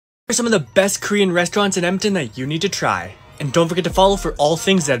are some of the best Korean restaurants in Edmonton that you need to try. And don't forget to follow for all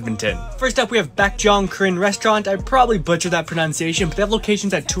things Edmonton. First up, we have Baekjeong Korean Restaurant. I probably butchered that pronunciation, but they have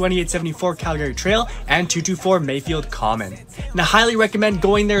locations at 2874 Calgary Trail and 224 Mayfield Common. And I highly recommend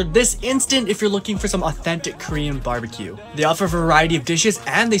going there this instant if you're looking for some authentic Korean barbecue. They offer a variety of dishes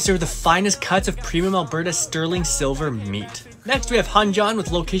and they serve the finest cuts of premium Alberta sterling silver meat. Next, we have Hanjeon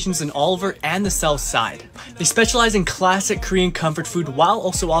with locations in Oliver and the South Side. They specialize in classic Korean comfort food while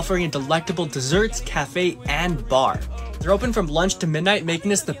also offering a delectable desserts, cafe, and bar. They're open from lunch to midnight, making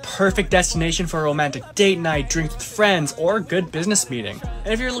this the perfect destination for a romantic date night, drinks with friends, or a good business meeting.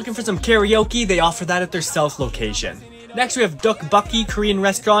 And if you're looking for some karaoke, they offer that at their South location. Next, we have Dokbukki Korean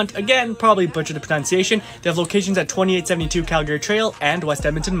Restaurant. Again, probably butchered the pronunciation. They have locations at 2872 Calgary Trail and West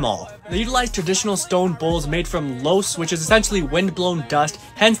Edmonton Mall. They utilize traditional stone bowls made from los, which is essentially wind-blown dust,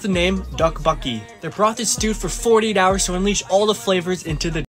 hence the name Dokbukki. Their broth is stewed for 48 hours to unleash all the flavors into the